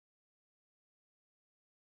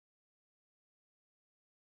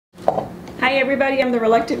Hi everybody, I'm the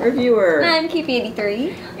Reluctant Reviewer. I'm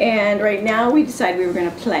Keep83. And right now we decided we were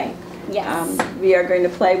going to play. Yes. We are going to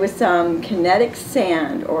play with some kinetic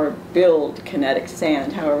sand, or build kinetic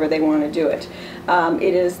sand, however they want to do it.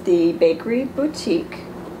 It is the Bakery Boutique,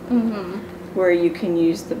 where you can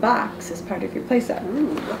use the box as part of your playset.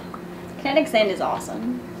 Ooh. Kinetic sand is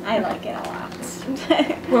awesome. I like it a lot.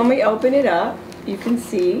 When we open it up, you can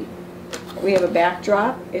see we have a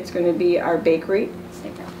backdrop. It's going to be our bakery.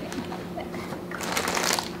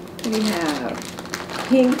 We have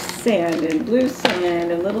pink sand and blue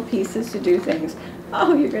sand and little pieces to do things.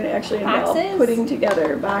 Oh, you're going to actually involve putting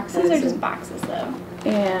together boxes. Those are just boxes, though.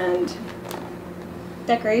 And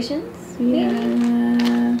decorations, yeah.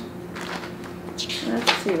 maybe?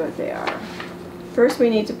 Let's see what they are. First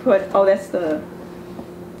we need to put, oh, that's the,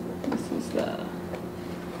 this is the,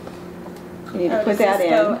 you need to put that in.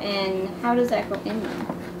 Go in. How does that go in,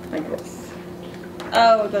 though? Like this.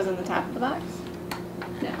 Oh, it goes in the top of the box?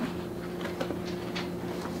 No.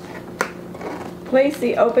 Place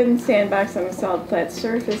the open sandbox on a solid flat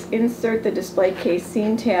surface. Insert the display case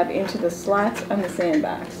seam tab into the slots on the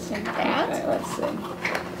sandbox. Like that? Okay, let's see.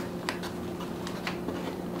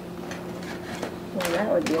 Well,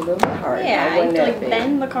 that would be a little bit hard. Yeah, you have to like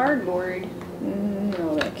bend the cardboard.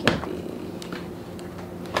 No, that can't be.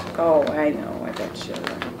 Oh, I know. I bet you.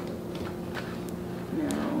 No.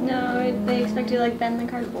 No, they expect you to like bend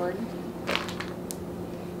the cardboard.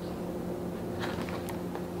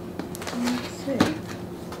 Let's see.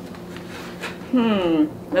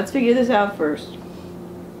 Let's figure this out first.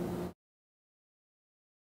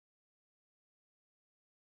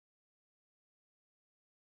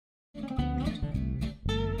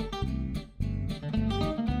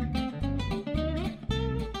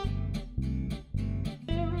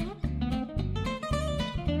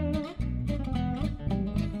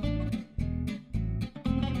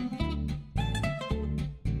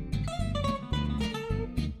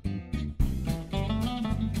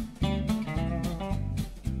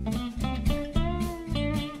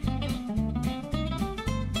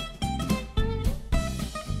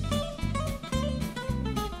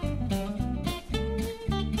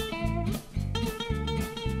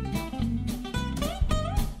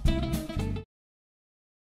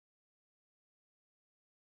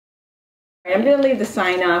 I'm going to leave the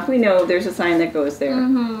sign off. We know there's a sign that goes there.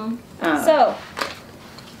 So,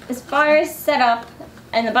 as far as setup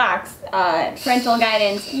in the box, parental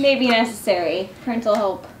guidance may be necessary. Parental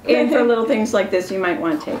help. And for little things like this, you might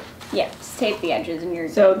want tape. Yeah, just tape the edges and you're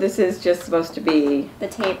So this is just supposed to be the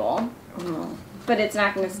table. Oh. But it's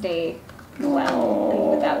not going to stay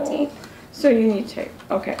well without tape. So you need tape.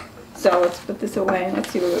 Okay. So let's put this away and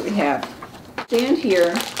let's see what we have. Sand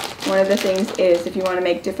here. One of the things is if you want to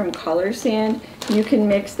make different color sand, you can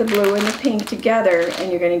mix the blue and the pink together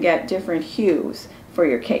and you're going to get different hues for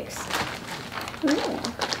your cakes. Ooh.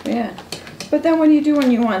 Yeah. But then when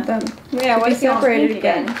you want them to be separated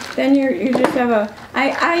again, then you just have a,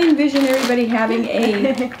 I envision everybody having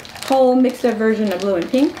a whole mixed up version of blue and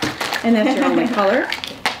pink, and that's your only color.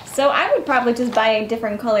 So I would probably just buy a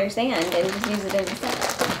different color sand and just use it in the set.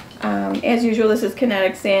 As usual, this is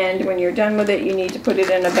kinetic sand. When you're done with it, you need to put it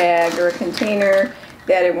in a bag or a container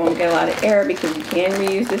that it won't get a lot of air because you can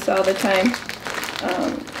reuse this all the time.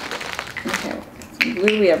 Okay, some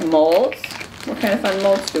glue. We have molds. What kind of fun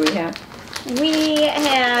molds do we have? We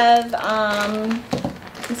have,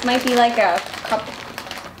 this might be like a cup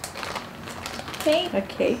cake. A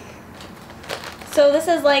cake. So this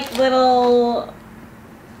is like little,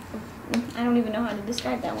 I don't even know how to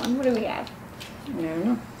describe that one. What do we have? I don't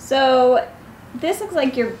know. So this looks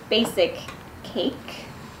like your basic cake.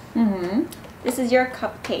 This is your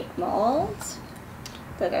cupcake mold.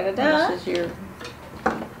 This is your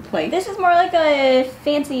plate. This is more like a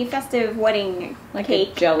fancy festive wedding like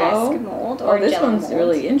cake a Jello mold. Or this one's mold.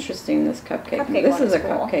 really interesting. This cupcake. This is a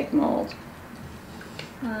cupcake mold.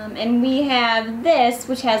 And we have this,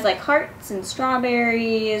 which has like hearts and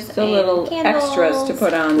strawberries, so and little candles, extras to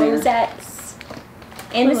put on there. Rosettes.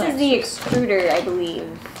 And this is the extruder, I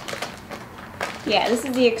believe. Yeah, this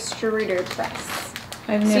is the extruder press.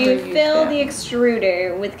 I've so never you used fill that. the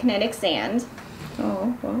extruder with kinetic sand.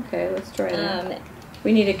 Oh, well, okay, let's try that.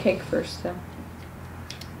 We need a cake first, though.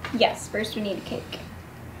 Yes, first we need a cake.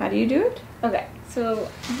 How do you do it? Okay, so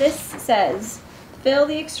this says, fill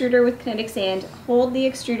the extruder with kinetic sand, hold the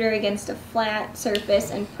extruder against a flat surface,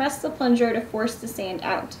 and press the plunger to force the sand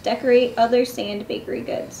out. Decorate other sand bakery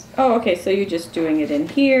goods. Oh, okay, so you're just doing it in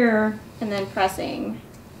here. And then pressing.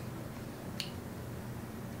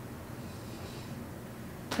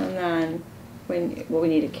 And then, we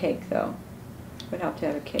need a cake, though. It would help to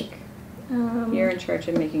have a cake. You're in charge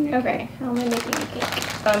of making a okay, cake. how am I making a cake?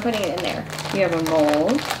 Oh, I'm putting it in there. You have a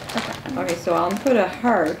mold. Okay. Okay, so I'll put a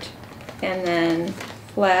heart and then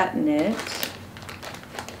flatten it.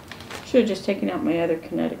 Should have just taken out my other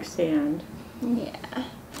kinetic sand. Yeah.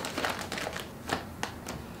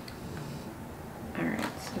 Alright,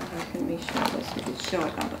 so how can we show this? We could show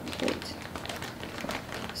it on a plate.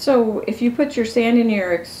 So if you put your sand in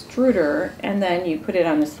your extruder and then you put it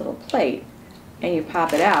on this little plate and you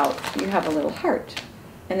pop it out, you have a little heart.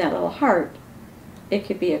 And that little heart, it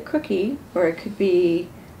could be a cookie or it could be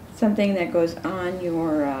something that goes on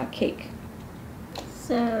your cake.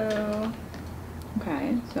 So,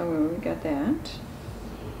 Okay, so we got that.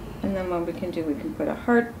 And then what we can do, we can put a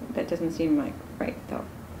heart. That doesn't seem like right though.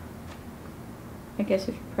 I guess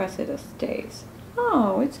if you press it, it stays.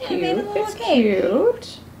 Oh, it's Yeah, I cute. made a little It's cake.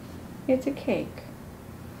 cute. It's a cake.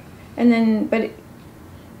 And then,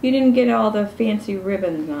 you didn't get all the fancy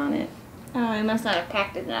ribbons on it. oh, I must not have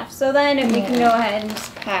packed it enough. So then we can go ahead and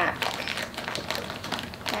just pack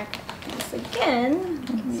this again.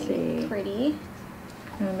 Let's Make see. it pretty.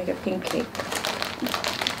 I'm gonna make a pink cake.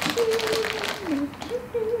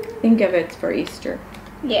 Think of it for Easter.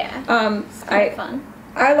 Yeah. It's kind of fun.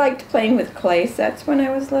 I liked playing with clay sets when I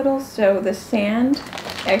was little, so the sand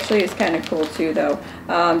actually is kind of cool too, though.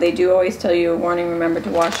 They do always tell you a warning, remember to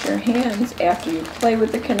wash your hands after you play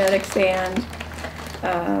with the kinetic sand.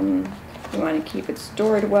 You want to keep it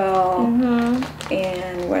stored well.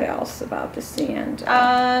 And what else about the sand?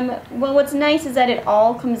 Well, what's nice is that it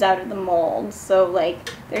all comes out of the mold, so like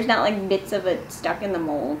there's not like bits of it stuck in the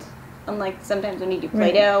mold, unlike sometimes when you do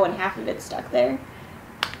Play-Doh and half of it's stuck there.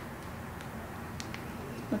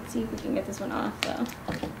 Let's see if we can get this one off though.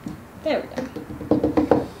 There we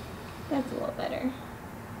go. That's a little better.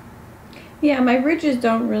 Yeah, my ridges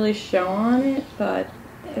don't really show on it, but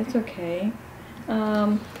that's okay.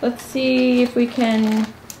 Let's see if we can.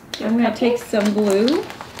 I'm going to take some blue,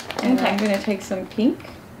 and I'm going to take some pink.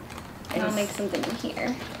 And I'll make something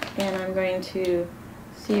here. And I'm going to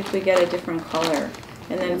see if we get a different color.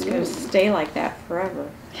 And then it's going to stay like that forever.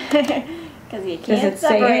 Because you can't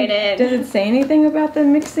separate it. Does it say anything about the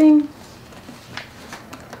mixing?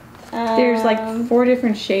 There's like 4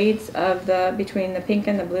 different shades of between the pink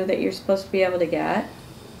and the blue that you're supposed to be able to get.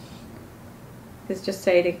 Does it just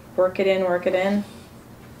say to work it in, work it in?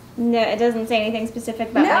 No, it doesn't say anything specific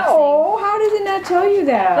about mixing. No, how does it not tell you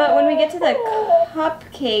that? But when we get to the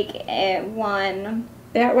cupcake one...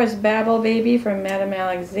 That was Babble Baby from Madame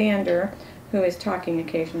Alexander, who is talking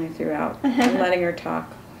occasionally throughout. I'm letting her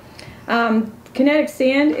talk. Kinetic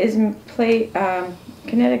sand is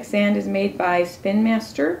made by Spin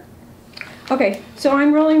Master. Okay, so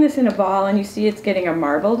I'm rolling this in a ball, and you see it's getting a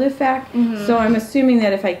marbled effect. So I'm assuming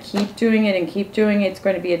that if I keep doing it and keep doing it, it's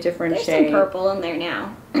going to be a different shade. There's some purple in there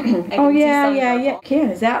now. Oh yeah. Ken,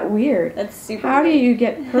 is that weird? That's super How do weird. you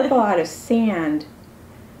get purple out of sand?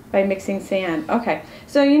 By mixing sand. Okay,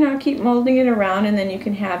 so keep molding it around, and then you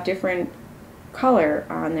can have different color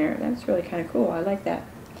on there. That's really kind of cool. I like that.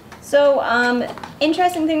 So,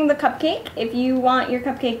 interesting thing with the cupcake, if you want your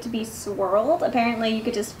cupcake to be swirled, apparently you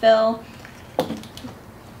could just fill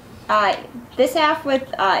this half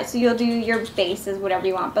with, so you'll do your bases, whatever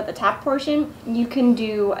you want, but the top portion, you can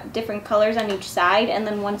do different colors on each side, and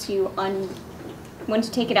then once you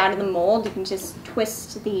take it out of the mold, you can just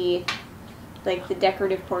twist the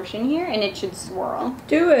decorative portion here, and it should swirl.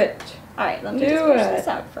 Do it. Alright, let me just push this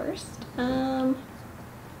out first.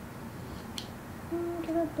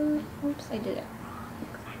 Oops, I did it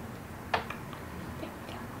wrong. There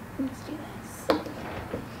we go. Let's do this.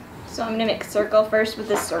 So I'm going to make a circle first with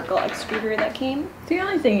this circle extruder that came. The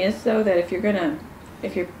only thing is, though, that if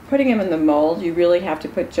you're putting them in the mold, you really have to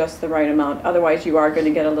put just the right amount. Otherwise, you are going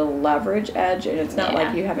to get a little leverage edge, and it's not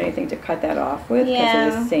like you have anything to cut that off with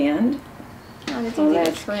because it is sand. Oh,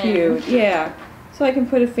 that's cute. Yeah. So I can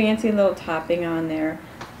put a fancy little topping on there,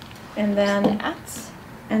 and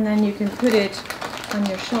then you can put it on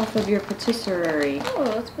your shelf of your patisserie. Oh,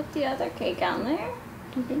 let's put the other cake on there.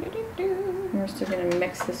 We're still going to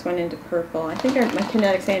mix this one into purple. I think my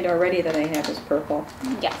kinetic sand already that I have is purple.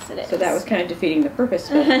 Yes, it is. So that was kind of defeating the purpose.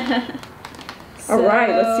 All right,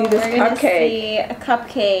 let's see this cupcake. We're going to see cupcake. a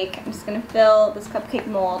cupcake. I'm just going to fill this cupcake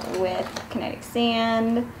mold with kinetic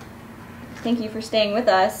sand. Thank you for staying with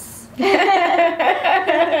us.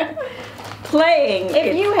 Playing.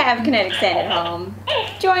 If you have kinetic sand at home,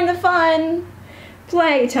 join the fun.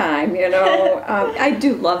 Playtime, I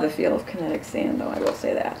do love the feel of kinetic sand, though, I will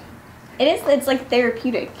say that. It is. It's like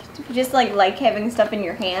therapeutic. If you just like having stuff in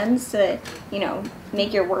your hands to, you know,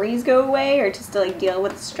 make your worries go away, or just to like deal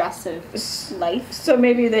with the stress of life. So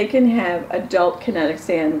maybe they can have adult kinetic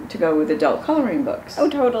sand to go with adult coloring books.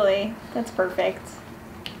 Oh, totally. That's perfect.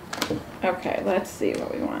 Okay, let's see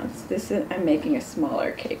what we want. This is, I'm making a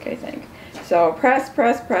smaller cake, I think. So press,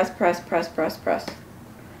 press, press, press, press, press, press.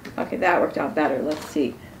 Okay, that worked out better. Let's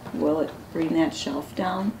see. Will it bring that shelf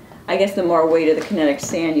down? I guess the more weight of the kinetic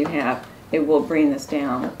sand you have, it will bring this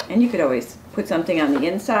down. And you could always put something on the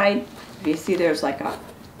inside. If you see there's like a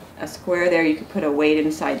square there, you could put a weight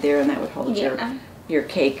inside there and that would hold your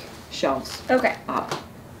cake shelves up.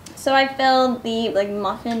 So I filled the like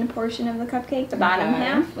muffin portion of the cupcake, the bottom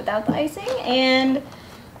half, without the icing, and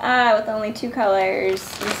with only 2 colors.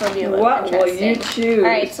 This will be a little interesting. What will you choose? All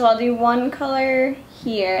right, so I'll do 1 color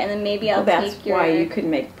here, and then maybe I'll take your... That's why you could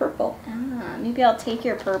make purple. Maybe I'll take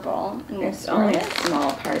your purple. And it's only a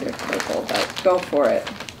small part of purple, but go for it.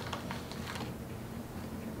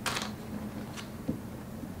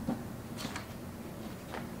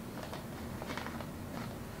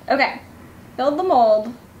 Okay, build the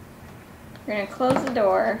mold. We're gonna close the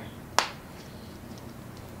door.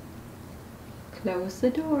 Close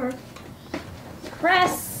the door.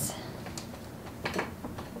 Press.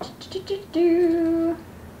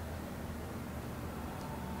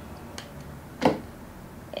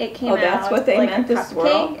 It came out. Oh, that's what they like meant, the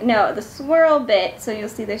swirl? No, the swirl bit. So you'll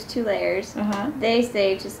see there's 2 layers. They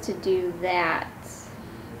say just to do that.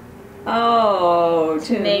 Oh,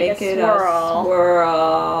 to make it a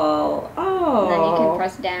swirl. Oh. And then you can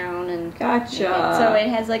press down and gotcha. So it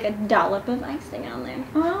has like a dollop of icing on there.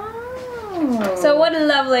 Oh. So what a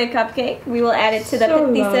lovely cupcake. We will add it to the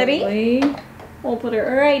patisserie. We'll put it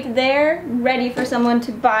right there, ready for someone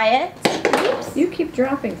to buy it. Oops. You keep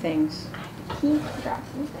dropping things. I keep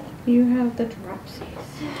dropping things. You have the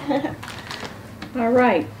dropsies. All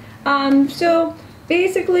right. So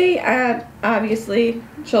basically, obviously,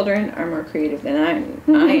 children are more creative than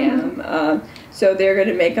I am. So they're going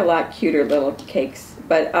to make a lot cuter little cakes.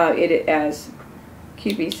 But as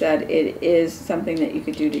QB said, it is something that you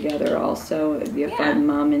could do together also. It would be a fun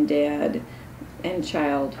mom and dad and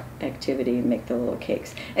child activity and make the little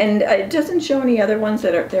cakes. And it doesn't show any other ones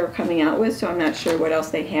that they're coming out with, so I'm not sure what else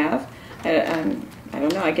they have. I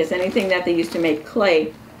don't know. I guess anything that they used to make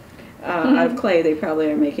clay, out of clay, they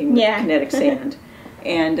probably are making with kinetic sand.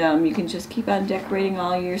 And you can just keep on decorating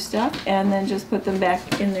all your stuff and then just put them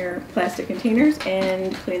back in their plastic containers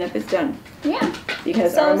and cleanup is done. Yeah.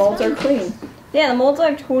 Because our molds are clean. Yeah, the molds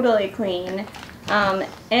are totally clean. And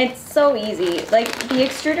it's so easy. Like, the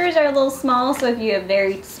extruders are a little small, so if you have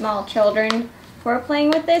very small children who are playing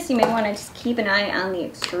with this, you may want to just keep an eye on the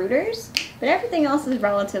extruders. But everything else is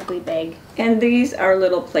relatively big. And these are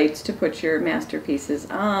little plates to put your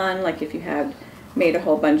masterpieces on. Like if you had made a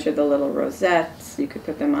whole bunch of the little rosettes, you could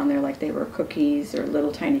put them on there like they were cookies or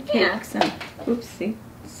little tiny cakes. And oops, see,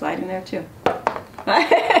 slide in there too.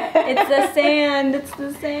 It's the sand. It's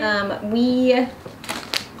the sand. We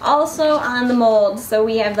also on the mold, so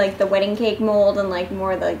we have like the wedding cake mold and like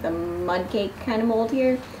more like the mud cake kind of mold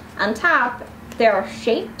here. On top, there are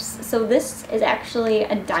shapes. So this is actually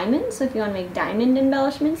a diamond. So if you want to make diamond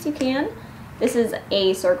embellishments, you can. This is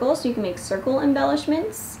a circle, so you can make circle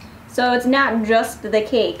embellishments. So it's not just the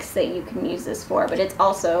cakes that you can use this for, but it's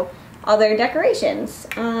also other decorations.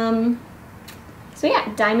 So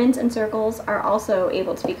yeah, diamonds and circles are also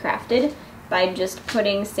able to be crafted by just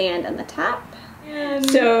putting sand on the top. And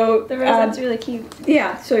so the rosette's really cute.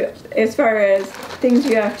 Yeah, so as far as things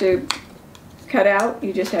you have to cut out,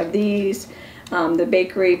 you just have these. The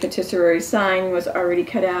bakery patisserie sign was already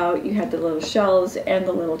cut out. You had the little shelves and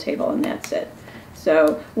the little table, and that's it.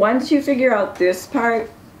 So once you figure out this part,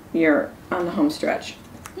 you're on the home stretch.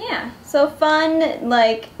 Yeah, so fun,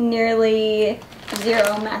 like nearly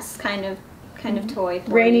zero mess kind of toy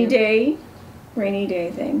for rainy day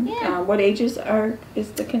thing. Yeah. What ages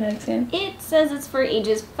is the kinetic sand? It says it's for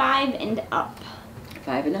ages 5 and up.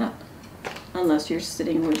 5 and up. Unless you're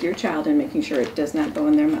sitting with your child and making sure it does not go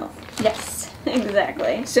in their mouth. Yes,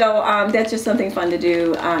 exactly. So that's just something fun to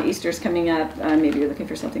do. Easter's coming up. Maybe you're looking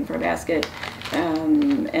for something for a basket.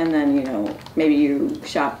 And then, you know, maybe you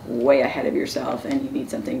shop way ahead of yourself and you need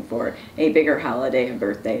something for a bigger holiday, a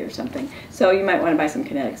birthday or something. So you might want to buy some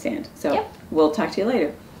kinetic sand. So we'll talk to you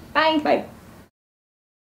later. Bye. Bye.